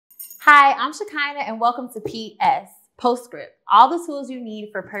Hi, I'm Shekinah and welcome to PS, Postscript, all the tools you need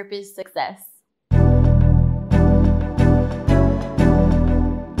for purpose success.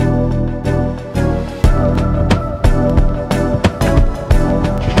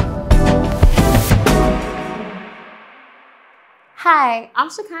 Hi, I'm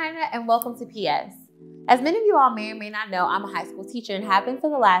Shekinah and welcome to PS. As many of you all may or may not know, I'm a high school teacher and have been for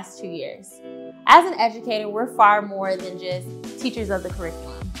the last 2 years. As an educator, we're far more than just teachers of the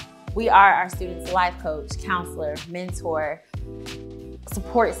curriculum. We are our students' life coach, counselor, mentor,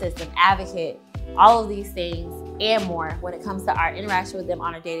 support system, advocate, all of these things and more when it comes to our interaction with them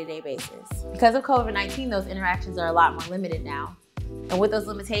on a day-to-day basis. Because of COVID-19, those interactions are a lot more limited now. And with those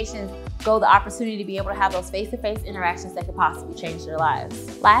limitations go the opportunity to be able to have those face-to-face interactions that could possibly change their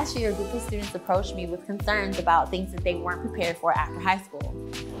lives. Last year, a group of students approached me with concerns about things that they weren't prepared for after high school.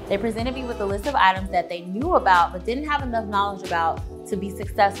 They presented me with a list of items that they knew about but didn't have enough knowledge about to be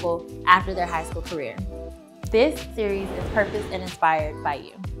successful after their high school career. This series is purposed and inspired by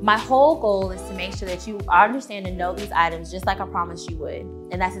you. My whole goal is to make sure that you understand and know these items just like I promised you would.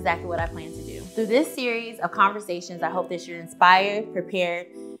 And that's exactly what I plan to do. Through this series of conversations, I hope that you're inspired, prepared,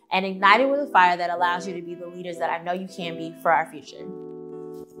 and ignited with a fire that allows you to be the leaders that I know you can be for our future.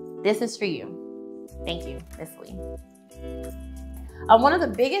 This is for you. Thank you, Miss Lee. One of the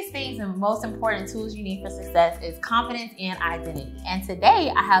biggest things and most important tools you need for success is confidence and identity. And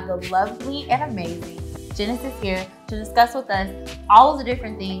today I have the lovely and amazing Genesis here to discuss with us all of the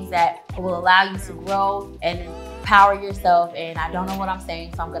different things that will allow you to grow and empower yourself. And I don't know what I'm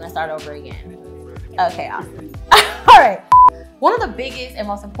saying, so I'm gonna start over again. Okay, awesome. All right. One of the biggest and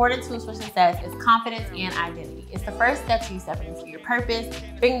most important tools for success is confidence and identity. It's the first step to you stepping into your purpose,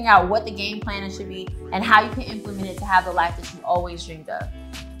 figuring out what the game plan should be, and how you can implement it to have the life that you always dreamed of.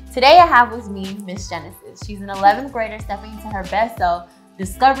 Today I have with me Miss Genesis. She's an 11th grader stepping into her best self,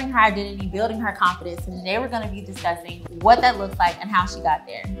 discovering her identity, building her confidence, and today we're going to be discussing what that looks like and how she got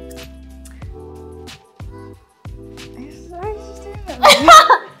there.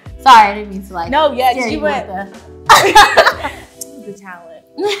 Sorry, I didn't mean to like. No, yeah, you went the talent.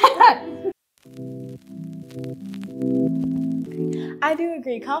 I do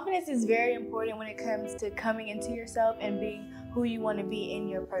agree. Confidence is very important when it comes to coming into yourself and being who you want to be in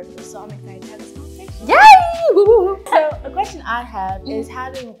your purpose. So I'm excited to have this conversation. Yay! Woo-hoo. So a question I have is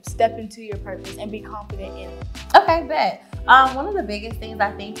how to step into your purpose and be confident in it. Okay, bet. One of the biggest things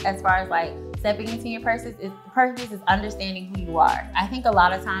I think as far as like stepping into your purpose is understanding who you are. I think a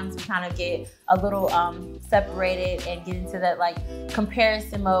lot of times we kind of get a little separated and get into that like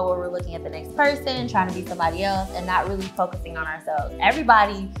comparison mode where we're looking at the next person, trying to be somebody else and not really focusing on ourselves.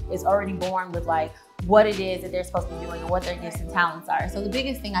 Everybody is already born with like what it is that they're supposed to be doing and what their gifts and talents are. So the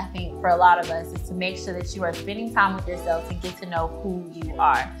biggest thing I think for a lot of us is to make sure that you are spending time with yourself to get to know who you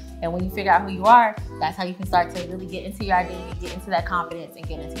are. And when you figure out who you are, that's how you can start to really get into your identity, get into that confidence, and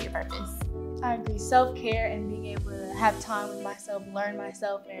get into your purpose. I agree. Self-care and being able to have time with myself, learn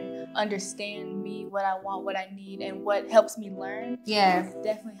myself, and understand me, what I want, what I need, and what helps me learn. Yeah. It's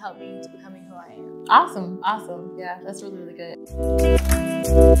definitely helped me into becoming who I am. Awesome. Awesome. Yeah, that's really, really good.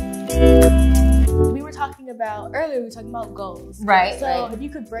 We were talking about, earlier we were talking about goals. Right. So if you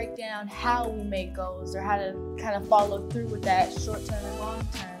could break down how we make goals or how to kind of follow through with that short-term and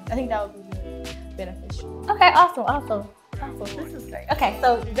long-term, I think that would be really beneficial. Okay, awesome. This is great. Okay,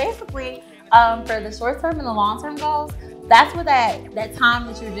 so basically, for the short-term and the long-term goals, that's where that time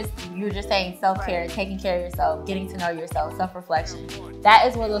that you were just saying self-care, taking care of yourself, getting to know yourself, self-reflection. That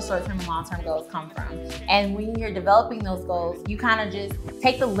is where those short-term and long-term goals come from. And when you're developing those goals, you kind of just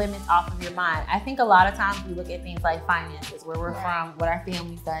take the limits off of your mind. I think a lot of times we look at things like finances, where we're from, what our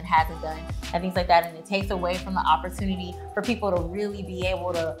family's done, hasn't done, and things like that, and it takes away from the opportunity for people to really be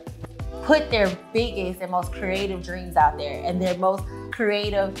able to put their biggest and most creative dreams out there and their most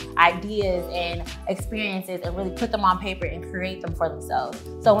creative ideas and experiences and really put them on paper and create them for themselves.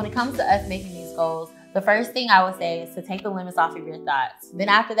 So when it comes to us making these goals, the first thing I would say is to take the limits off of your thoughts. Then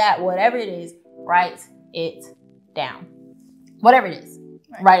after that, whatever it is, write it down. Whatever it is,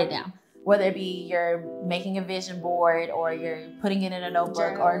 write it down. Whether it be you're making a vision board or you're putting it in a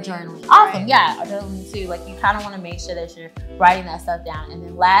notebook or journaling. Awesome, yeah, or journaling too. Like you kind of want to make sure that you're writing that stuff down. And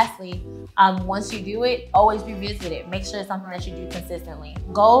then lastly, once you do it, always revisit it. Make sure it's something that you do consistently.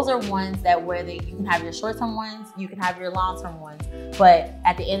 Goals are ones that you can have your short-term ones, you can have your long-term ones. But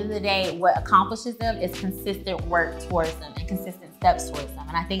at the end of the day, what accomplishes them is consistent work towards them and consistent steps towards them.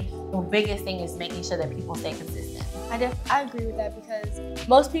 And I think the biggest thing is making sure that people stay consistent. I agree with that, because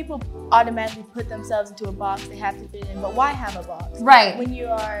most people automatically put themselves into a box they have to fit in. But why have a box? Right. When you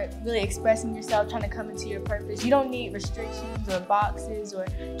are really expressing yourself, trying to come into your purpose, you don't need restrictions or boxes or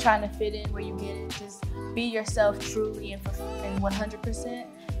trying to fit in where you get it. Just be yourself truly and 100%, and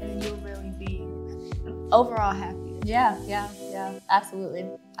then you'll really be overall happy. Yeah. Absolutely.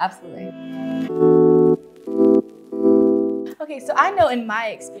 Okay, so I know in my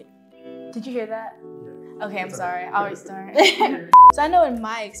experience, did you hear that? Okay, I'm sorry. I always start. So I know in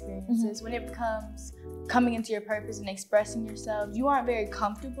my experiences, when it becomes coming into your purpose and expressing yourself, you aren't very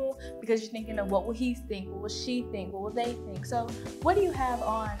comfortable because you're thinking of what will he think, what will she think, what will they think. So what do you have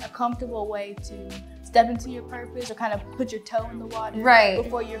on a comfortable way to step into your purpose or kind of put your toe in the water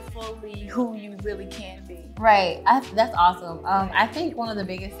before you're fully who you really can be? Right. That's awesome. I think one of the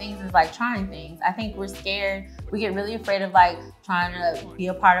biggest things is like trying things. I think we're scared. We get really afraid of like trying to be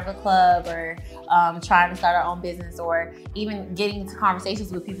a part of a club or trying to start our own business, or even getting into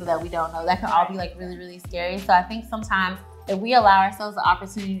conversations with people that we don't know. That can all be like really, really scary. So I think sometimes if we allow ourselves the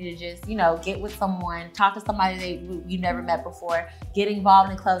opportunity to just, get with someone, talk to somebody that you never met before, get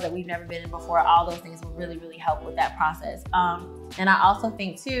involved in clubs that we've never been in before, all those things will really, really help with that process. And I also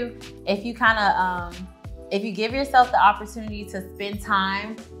think too, if you if you give yourself the opportunity to spend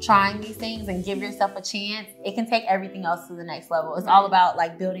time trying these things and give yourself a chance, it can take everything else to the next level. It's all about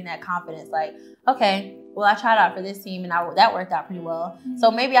like building that confidence. Like, okay, well, I tried out for this team and that worked out pretty well. So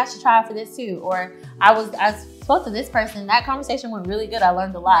maybe I should try out for this too. Or I spoke to this person, that conversation went really good. I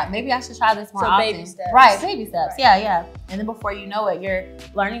learned a lot. Maybe I should try this more often. Baby steps. Right, baby steps. Right. Yeah. And then before you know it, you're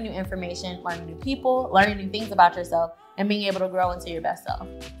learning new information, learning new people, learning new things about yourself, and being able to grow into your best self.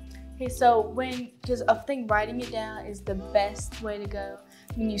 Okay, so because I think writing it down is the best way to go.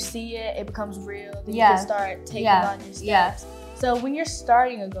 When you see it, it becomes real. Then you can start taking on your steps. So when you're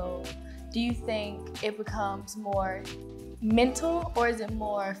starting a goal, do you think it becomes more mental or is it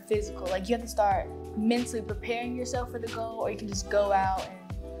more physical? Like you have to start mentally preparing yourself for the goal, or you can just go out and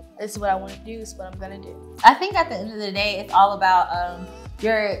this is what I want to do, this is what I'm gonna do. I think at the end of the day, it's all about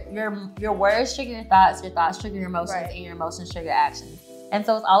your words trigger your thoughts trigger your emotions, and your emotions trigger actions. And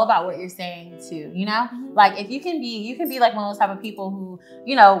so it's all about what you're saying too, Like if you can be like one of those type of people who,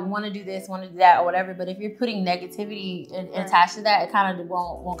 want to do this, want to do that or whatever. But if you're putting negativity attached to that, it kind of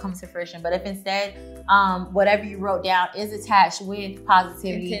won't come to fruition. But if instead, whatever you wrote down is attached with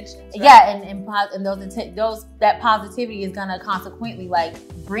positivity, and that positivity is gonna consequently like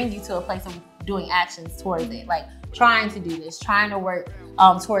bring you to a place of doing actions towards it, like trying to do this, trying to work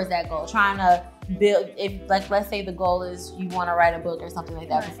towards that goal, trying to build. If like let's say the goal is you want to write a book or something like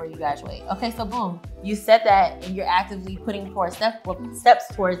that before you graduate. Okay, so boom, you set that and you're actively putting forth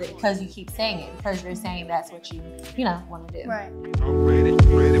steps towards it because you keep saying it, because you're saying that's what you want to do. Right.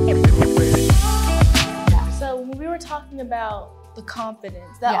 So when we were talking about the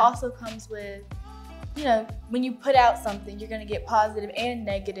confidence, that also comes with, when you put out something, you're going to get positive and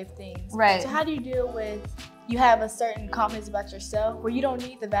negative things. Right. So how do you deal with, you have a certain confidence about yourself where you don't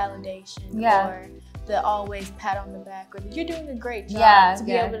need the validation or the always pat on the back, or you're doing a great job to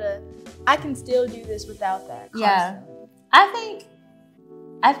be able to, I can still do this without that constantly.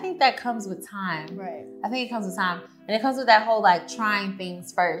 I think that comes with time. Right. I think it comes with time. And it comes with that whole like trying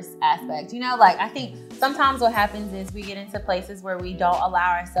things first aspect. Like I think sometimes what happens is we get into places where we don't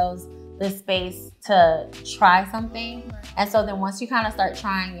allow ourselves the space to try something. And so then once you kind of start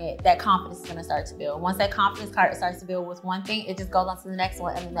trying it, that confidence is going to start to build. Once that confidence starts to build with one thing, it just goes on to the next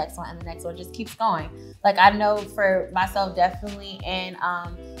one and the next one and the next one. It just keeps going. Like I know for myself definitely, and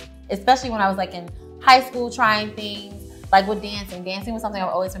especially when I was like in high school trying things, like with dancing. Dancing was something I've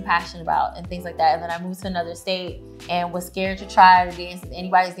always been passionate about and things like that. And then I moved to another state and was scared to try to dance with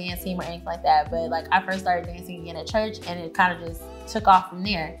anybody's dance team or anything like that. But like I first started dancing again at church and it kind of just took off from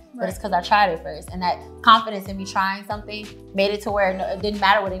there. But it's because I tried it first. And that confidence in me trying something made it to where it didn't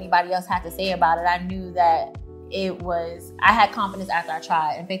matter what anybody else had to say about it. I knew that I had confidence after I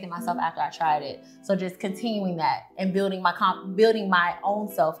tried and faith in myself after I tried it. So just continuing that and building my own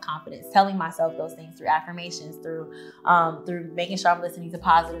self-confidence, telling myself those things through affirmations, through making sure I'm listening to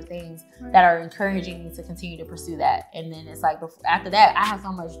positive things that are encouraging me to continue to pursue that. And then it's like after that, I have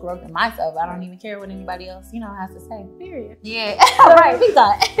so much growth in myself. I don't even care what anybody else, has to say. Period. Yeah. Right. We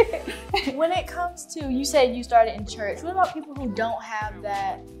thought. When it comes to, you said you started in church. What about people who don't have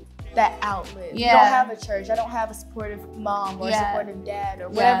that outlet? You don't have a church. I don't have a supportive mom or a supportive dad or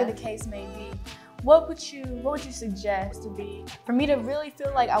whatever the case may be. What would you suggest to be for me to really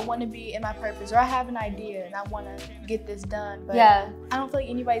feel like I want to be in my purpose, or I have an idea and I want to get this done, but I don't feel like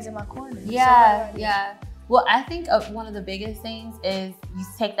anybody's in my corner? Well, I think one of the biggest things is you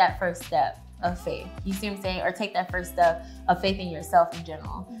take that first step. of faith. You see what I'm saying? Or take that first step of faith in yourself in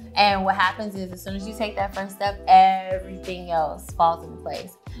general. And what happens is, as soon as you take that first step, everything else falls into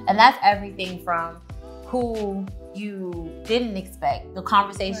place. And that's everything from who you didn't expect, the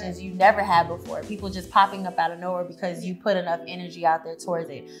conversations you never had before, people just popping up out of nowhere because you put enough energy out there towards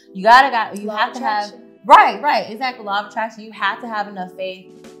it. You have to have, right, exactly, law of attraction. You have to have enough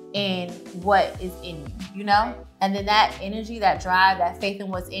faith in what is in you, you know? And then that energy, that drive, that faith in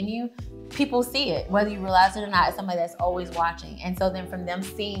what's in you, people see it, whether you realize it or not. It's somebody that's always watching. And so then from them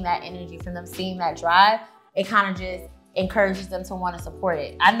seeing that energy, from them seeing that drive, it kind of just encourages them to want to support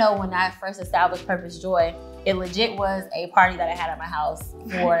it. I know when I first established PurposedJoy, it legit was a party that I had at my house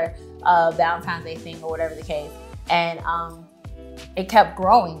for a Valentine's Day thing or whatever the case. And it kept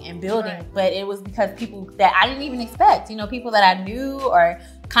growing and building, but it was because people that I didn't even expect, you know, people that I knew or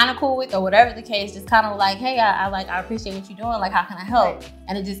kind of cool with or whatever the case, just kind of like, hey, I appreciate what you're doing. Like, how can I help?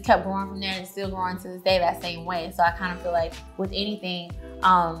 And it just kept growing from there, and it's still growing to this day that same way. So I kind of feel like with anything,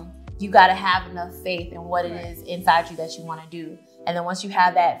 you got to have enough faith in what it is inside you that you want to do. And then once you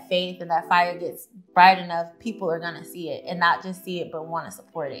have that faith and that fire gets bright enough, people are going to see it, and not just see it, but want to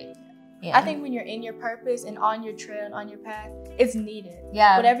support it. Yeah. I think when you're in your purpose and on your trail and on your path, it's needed.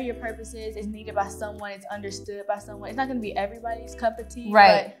 Yeah. Whatever your purpose is needed by someone. It's understood by someone. It's not going to be everybody's cup of tea,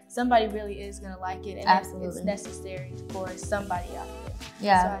 but somebody really is going to like it. And it's necessary for somebody out there.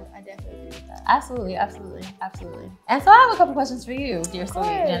 Yeah. So I definitely agree with that. Absolutely. And so I have a couple questions for you, dear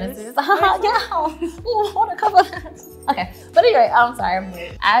student Genesis. What a couple. Okay. But anyway, I'm sorry. I'm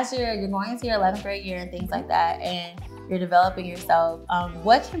weird. As you're going into your 11th grade year and things like that, and you're developing yourself,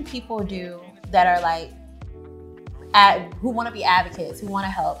 what can people do that are like, who want to be advocates, who want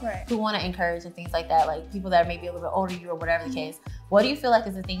to help, who want to encourage and things like that, like people that are maybe a little bit older than you or whatever the case? What do you feel like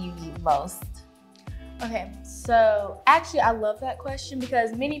is the thing you need most? Okay, so actually I love that question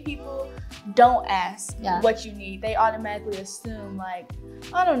because many people don't ask what you need. They automatically assume like,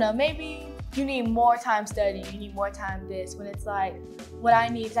 I don't know, maybe you need more time studying, you need more time this, when it's like, what I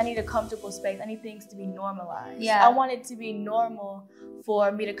need is I need a comfortable space. I need things to be normalized. I want it to be normal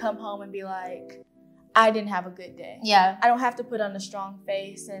for me to come home and be like, I didn't have a good day. I don't have to put on a strong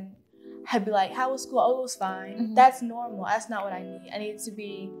face and I'd be like, how was school? Oh, it was fine. That's normal. That's not what I need. I need it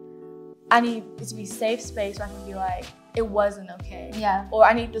to be safe space where I can be like, it wasn't okay. Or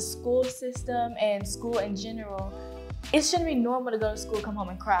I need the school system and school in general. It shouldn't be normal to go to school, come home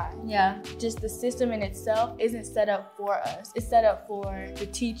and cry. Just the system in itself isn't set up for us. It's set up for the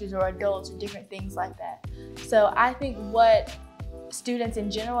teachers or adults or different things like that. So I think what students in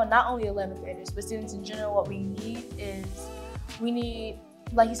general, not only 11th graders, but students in general, what we need is, we need,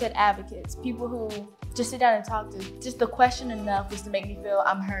 like you said, advocates, people who just sit down and talk to. Just the question enough was to make me feel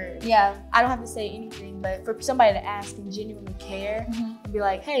I'm heard. I don't have to say anything, but for somebody to ask and genuinely care and be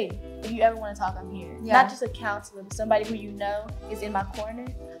like, hey, if you ever want to talk, I'm here. Not just a counselor, but somebody who you know is in my corner.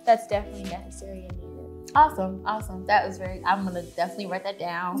 That's definitely necessary and needed. Awesome. That was I'm gonna definitely write that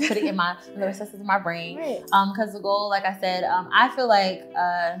down, put it in the recesses of my brain. Because the goal, like I said, I feel like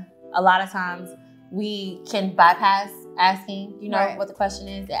a lot of times we can bypass asking, you know, what the question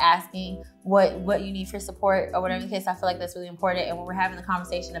is, and asking what you need for support or whatever the case. I feel like that's really important. And when we're having the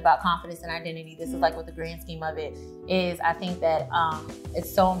conversation about confidence and identity, this is like what the grand scheme of it is. I think that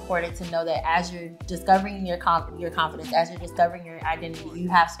it's so important to know that as you're discovering your confidence, as you're discovering your identity, you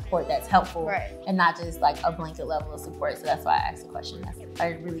have support that's helpful and not just like a blanket level of support. So that's why I asked the question. I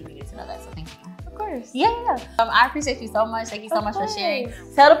really needed to know that. So thank you. Of course. I appreciate you so much. Thank you so much for sharing.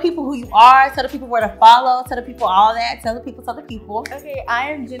 Tell the people who you are. Tell the people where to follow. Tell the people all that. Tell the people. Okay, I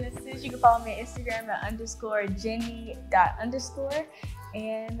am Genesis. You can follow me on Instagram at _Jenny._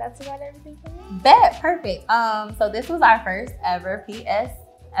 and that's about everything for me. Bet. Perfect. So this was our first ever PS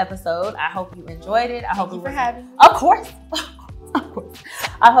episode. I hope you enjoyed it. Thank you for having me. Of course.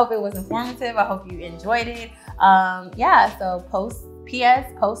 I hope it was informative. I hope you enjoyed it. So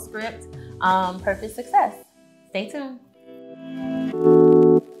postscript, purpose success. Stay tuned.